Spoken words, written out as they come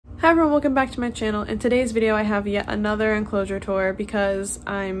Hi everyone, welcome back to my channel. In today's video I have yet another enclosure tour because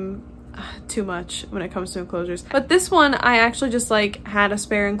I'm too much when it comes to enclosures. But this one I actually just had a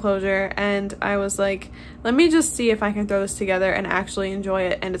spare enclosure and I was like, let me just see if I can throw this together and actually enjoy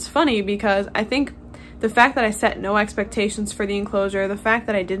it. And it's funny because I think the fact that I set no expectations for the enclosure, the fact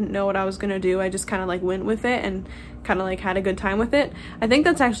that I didn't know what I was gonna do, I just kind of went with it and kind of had a good time with it. I think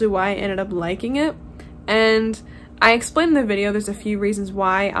that's actually why I ended up liking it. And I explained in the video there's a few reasons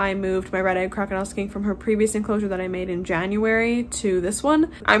why I moved my red-eyed crocodile skink from her previous enclosure that I made in January to this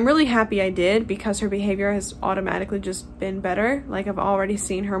one. I'm really happy I did because her behavior has automatically just been better. I've already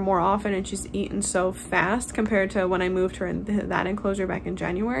seen her more often and she's eaten so fast compared to when I moved her in that enclosure back in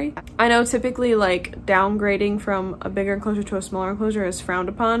January. I know typically downgrading from a bigger enclosure to a smaller enclosure is frowned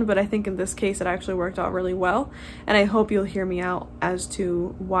upon, but I think in this case it actually worked out really well, and I hope you'll hear me out as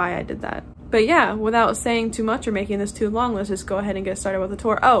to why I did that. But yeah, without saying too much or making this too long, let's just go ahead and get started with the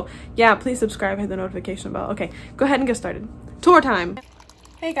tour. Oh, yeah, please subscribe, hit the notification bell. Okay, go ahead and get started. Tour time!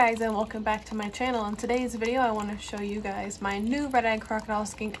 Hey guys, and welcome back to my channel. In today's video, I want to show you guys my new red-eyed crocodile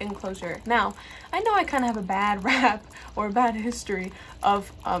skink enclosure. Now, I know I kind of have a bad rap or a bad history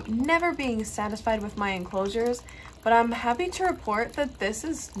of never being satisfied with my enclosures, but I'm happy to report that this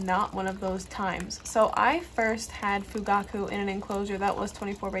is not one of those times. So I first had Fugaku in an enclosure that was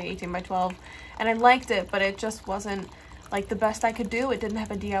 24 by 18 by 12, and I liked it, but it just wasn't the best I could do. It didn't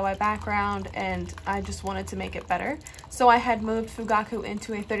have a DIY background, and I just wanted to make it better. So I had moved Fugaku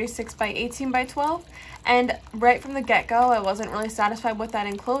into a 36 by 18 by 12, and right from the get-go, I wasn't really satisfied with that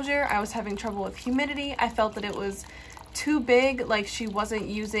enclosure. I was having trouble with humidity. I felt that it was too big, she wasn't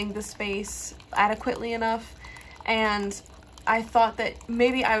using the space adequately enough. And I thought that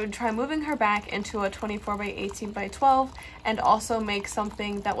maybe I would try moving her back into a 24 by 18 by 12 and also make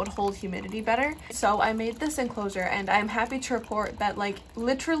something that would hold humidity better. So I made this enclosure, and I'm happy to report that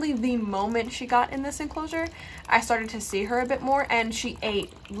literally the moment she got in this enclosure, I started to see her a bit more, and she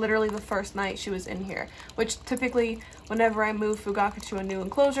ate literally the first night she was in here, which typically whenever I move Fugaku to a new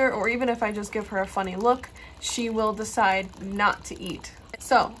enclosure, or even if I just give her a funny look, she will decide not to eat.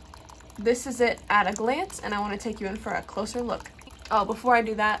 So this is it at a glance, and I want to take you in for a closer look. Oh, before I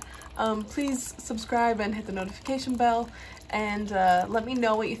do that, please subscribe and hit the notification bell, and let me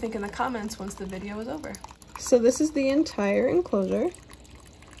know what you think in the comments once the video is over. So this is the entire enclosure.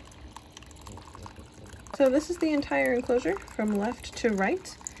 From left to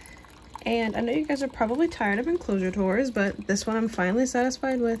right. And I know you guys are probably tired of enclosure tours, but this one I'm finally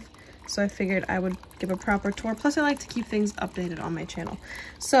satisfied with. So I figured I would give a proper tour. Plus I like to keep things updated on my channel.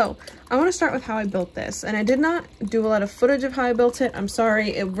 So I want to start with how I built this. And I did not do a lot of footage of how I built it. I'm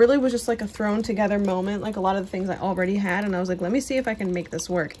sorry. It really was just a thrown together moment, a lot of the things I already had. And I was like, let me see if I can make this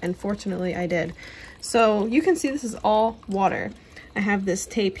work. And fortunately I did. So you can see this is all water. I have this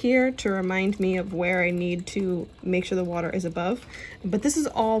tape here to remind me of where I need to make sure the water is above. But this is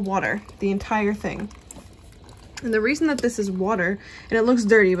all water, the entire thing. And the reason that this is water, and it looks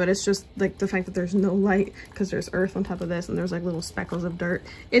dirty, but it's just the fact that there's no light because there's earth on top of this and there's little speckles of dirt.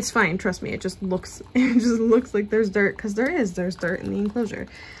 It's fine, trust me. It just looks like there's dirt because there's dirt in the enclosure.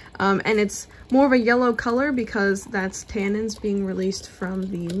 And it's more of a yellow color because that's tannins being released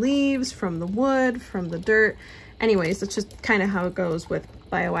from the leaves, from the wood, from the dirt. Anyways, that's just kind of how it goes with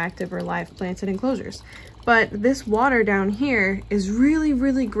bioactive or live planted enclosures. But this water down here is really,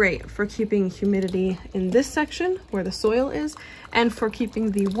 really great for keeping humidity in this section where the soil is, and for keeping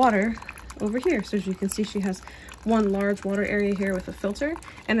the water over here. So as you can see, she has one large water area here with a filter,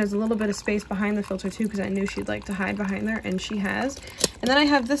 and there's a little bit of space behind the filter too because I knew she'd like to hide behind there, and she has. And then I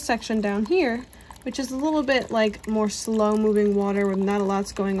have this section down here, which is a little bit more slow moving water with not a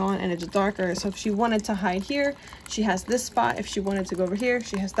lot's going on, and it's darker. So if she wanted to hide here, she has this spot. If she wanted to go over here,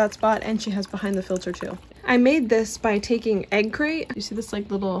 she has that spot, and she has behind the filter too. I made this by taking egg crate. You see this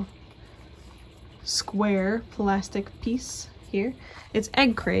little square plastic piece here? It's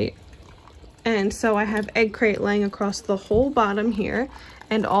egg crate. And so I have egg crate laying across the whole bottom here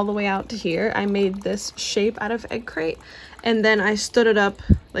and all the way out to here. I made this shape out of egg crate, and then I stood it up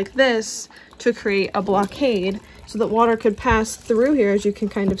like this to create a blockade so that water could pass through here. As you can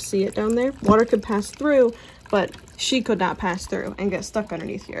kind of see it down there, water could pass through, but she could not pass through and get stuck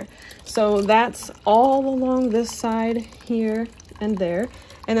underneath here. So that's all along this side here and there.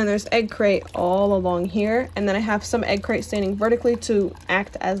 And then there's egg crate all along here. And then I have some egg crate standing vertically to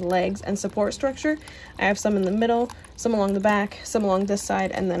act as legs and support structure. I have some in the middle, some along the back, some along this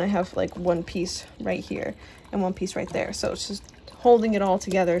side, and then I have one piece right here and one piece right there. So it's just holding it all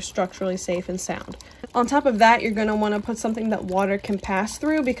together, structurally safe and sound. On top of that, you're going to want to put something that water can pass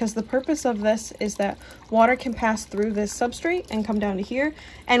through, because the purpose of this is that water can pass through this substrate and come down to here,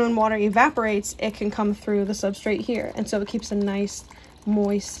 and when water evaporates, it can come through the substrate here, and so it keeps a nice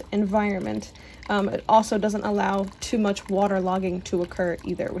moist environment. It also doesn't allow too much waterlogging to occur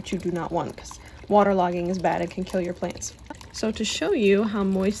either, which you do not want, because waterlogging is bad. It can kill your plants. So to show you how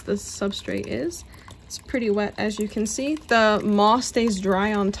moist this substrate is, it's pretty wet, as you can see. The moss stays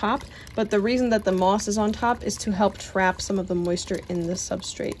dry on top, but the reason that the moss is on top is to help trap some of the moisture in the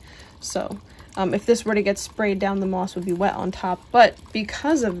substrate. So if this were to get sprayed down, the moss would be wet on top, but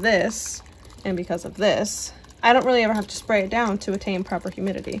because of this and because of this, I don't really ever have to spray it down to attain proper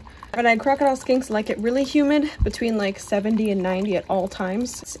humidity. Red-eyed crocodile skinks like it really humid, between like 70 and 90 at all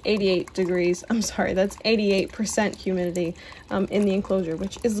times. It's 88 degrees, I'm sorry, that's 88% humidity in the enclosure,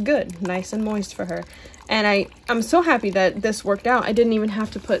 which is good, nice and moist for her. And I'm so happy that this worked out. I didn't even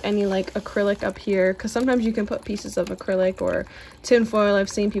have to put any like acrylic up here, because sometimes you can put pieces of acrylic or tin foil. I've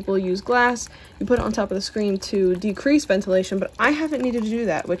seen people use glass. You put it on top of the screen to decrease ventilation, but I haven't needed to do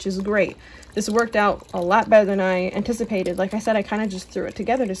that, which is great. This worked out a lot better than I anticipated. Like I said, I kind of just threw it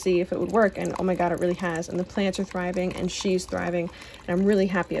together to see if it would work, and oh my god, it really has. And the plants are thriving and she's thriving, and I'm really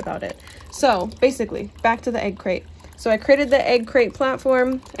happy about it. So basically, back to the egg crate. So I created the egg crate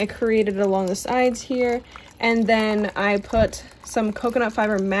platform, I created it along the sides here, and then I put some coconut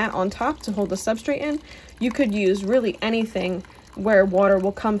fiber mat on top to hold the substrate in. You could use really anything where water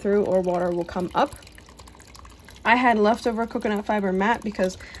will come through or water will come up. I had leftover coconut fiber mat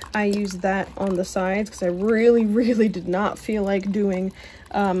because I used that on the sides, because I really did not feel like doing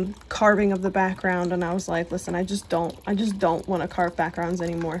carving of the background, and I was like, listen, I just don't want to carve backgrounds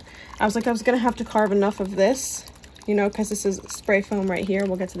anymore. I was like, I was gonna have to carve enough of this, you know, because this is spray foam right here.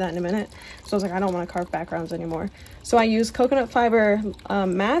 We'll get to that in a minute. So I was like, I don't want to carve backgrounds anymore. So I used coconut fiber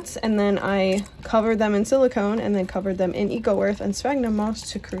mats, and then I covered them in silicone, and then covered them in eco earth and sphagnum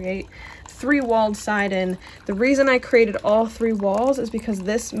moss to create 3-walled side-in. The reason I created all 3 walls is because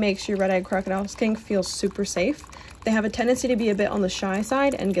this makes your red-eyed crocodile skink feel super safe. They have a tendency to be a bit on the shy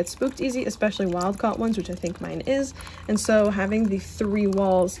side and get spooked easy, especially wild-caught ones, which I think mine is. And so having the 3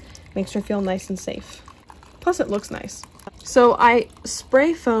 walls makes her feel nice and safe. Plus it looks nice. So I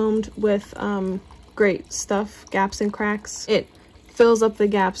spray foamed with great stuff, gaps and cracks. It fills up the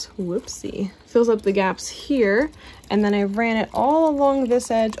gaps, fills up the gaps here, and then I ran it all along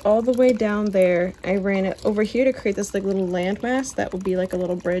this edge, all the way down there. I ran it over here to create this like little landmass that would be like a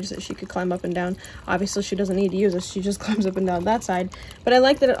little bridge that she could climb up and down. Obviously she doesn't need to use it, she just climbs up and down that side, but I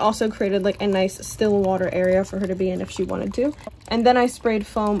like that it also created like a nice still water area for her to be in if she wanted to. And then I sprayed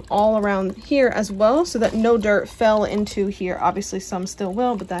foam all around here as well, so that no dirt fell into here. Obviously some still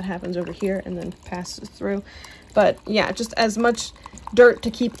will, but that happens over here and then passes through. But yeah, just as much dirt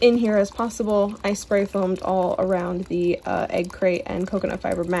to keep in here as possible, I spray foamed all around the egg crate and coconut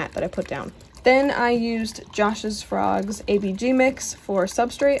fiber mat that I put down. Then I used Josh's Frog's ABG mix for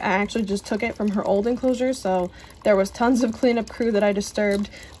substrate. I actually just took it from her old enclosure, so there was tons of cleanup crew that I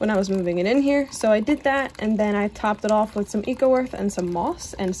disturbed when I was moving it in here. So I did that, and then I topped it off with some eco earth and some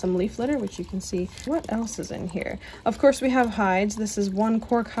moss and some leaf litter, which you can see. What else is in here? Of course we have hides. This is one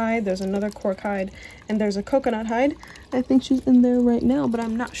cork hide, there's another cork hide, and there's a coconut hide. I think she's in there right now, but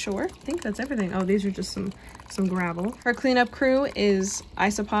I'm not sure. I think that's everything. Oh, these are just some gravel. Her cleanup crew is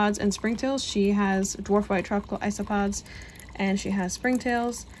isopods and springtails. She has dwarf white tropical isopods, and she has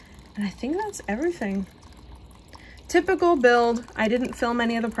springtails, and I think that's everything. Typical build. I didn't film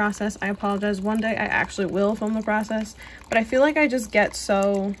any of the process. I apologize. One day I actually will film the process, but I feel like I just get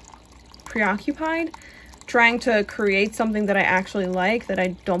so preoccupied trying to create something that I actually like that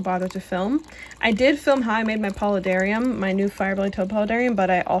I don't bother to film. I did film how I made my polydarium, my new firebelly toad polydarium, but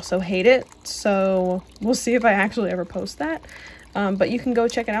I also hate it, so we'll see if I actually ever post that. But you can go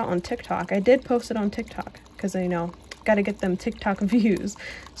check it out on TikTok. I did post it on TikTok because, you know, gotta get them TikTok views.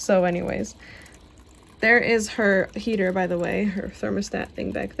 So anyways, there is her heater, by the way, her thermostat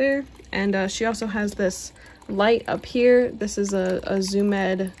thing back there. And she also has this light up here. This is a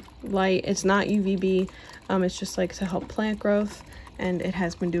Zoom-Ed light. It's not UVB. It's just like to help plant growth, and it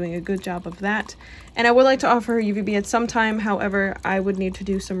has been doing a good job of that. And I would like to offer her UVB at some time. However, I would need to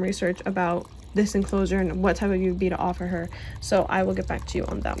do some research about this enclosure and what type of UVB to offer her. So I will get back to you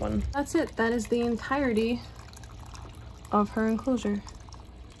on that one. That's it. That is the entirety of her enclosure.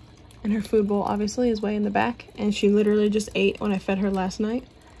 And her food bowl obviously is way in the back, and she literally just ate when I fed her last night.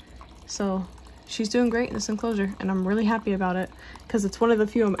 So she's doing great in this enclosure, and I'm really happy about it because it's one of the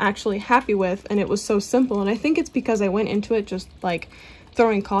few I'm actually happy with, and it was so simple. And I think it's because I went into it just like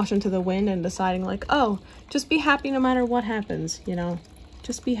throwing caution to the wind and deciding like, oh, just be happy no matter what happens, you know,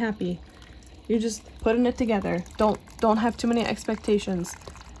 just be happy. You're just putting it together. Don't have too many expectations.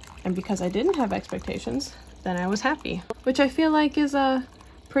 And because I didn't have expectations, then I was happy, which I feel like is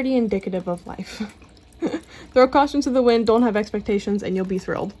pretty indicative of life. Throw caution to the wind, don't have expectations, and you'll be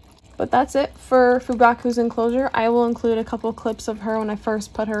thrilled. But that's it for Fugaku's enclosure. I will include a couple clips of her when I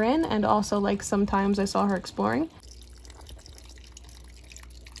first put her in, and also like sometimes I saw her exploring.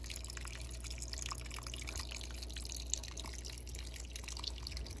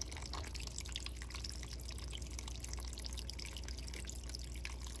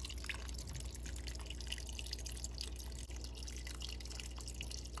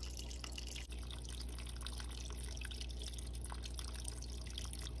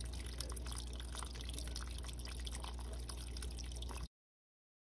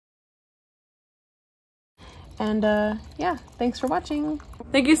 And yeah, thanks for watching.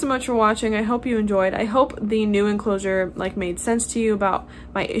 Thank you so much for watching. I hope you enjoyed. I hope the new enclosure like made sense to you about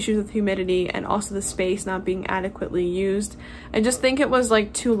my issues with humidity and also the space not being adequately used. I just think it was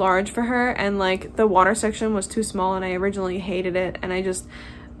like too large for her, and like the water section was too small, and I originally hated it, and I just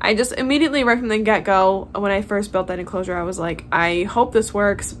immediately right from the get-go when I first built that enclosure, I was like, I hope this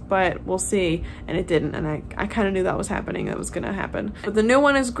works, but we'll see. And it didn't, and I kind of knew that was happening, that was gonna happen. But the new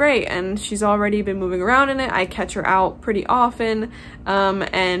one is great, and she's already been moving around in it. I catch her out pretty often,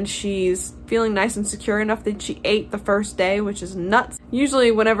 and she's feeling nice and secure enough that she ate the first day, which is nuts.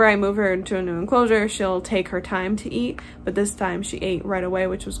 Usually whenever I move her into a new enclosure, she'll take her time to eat, but this time she ate right away,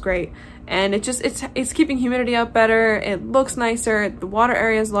 which was great. And it's keeping humidity up better, it looks nicer, the water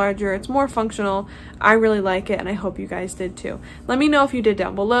area is larger, it's more functional. I really like it, and I hope you guys did too. Let me know if you did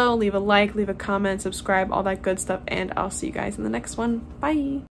down below, leave a like, leave a comment, subscribe, all that good stuff, and I'll see you guys in the next one. Bye!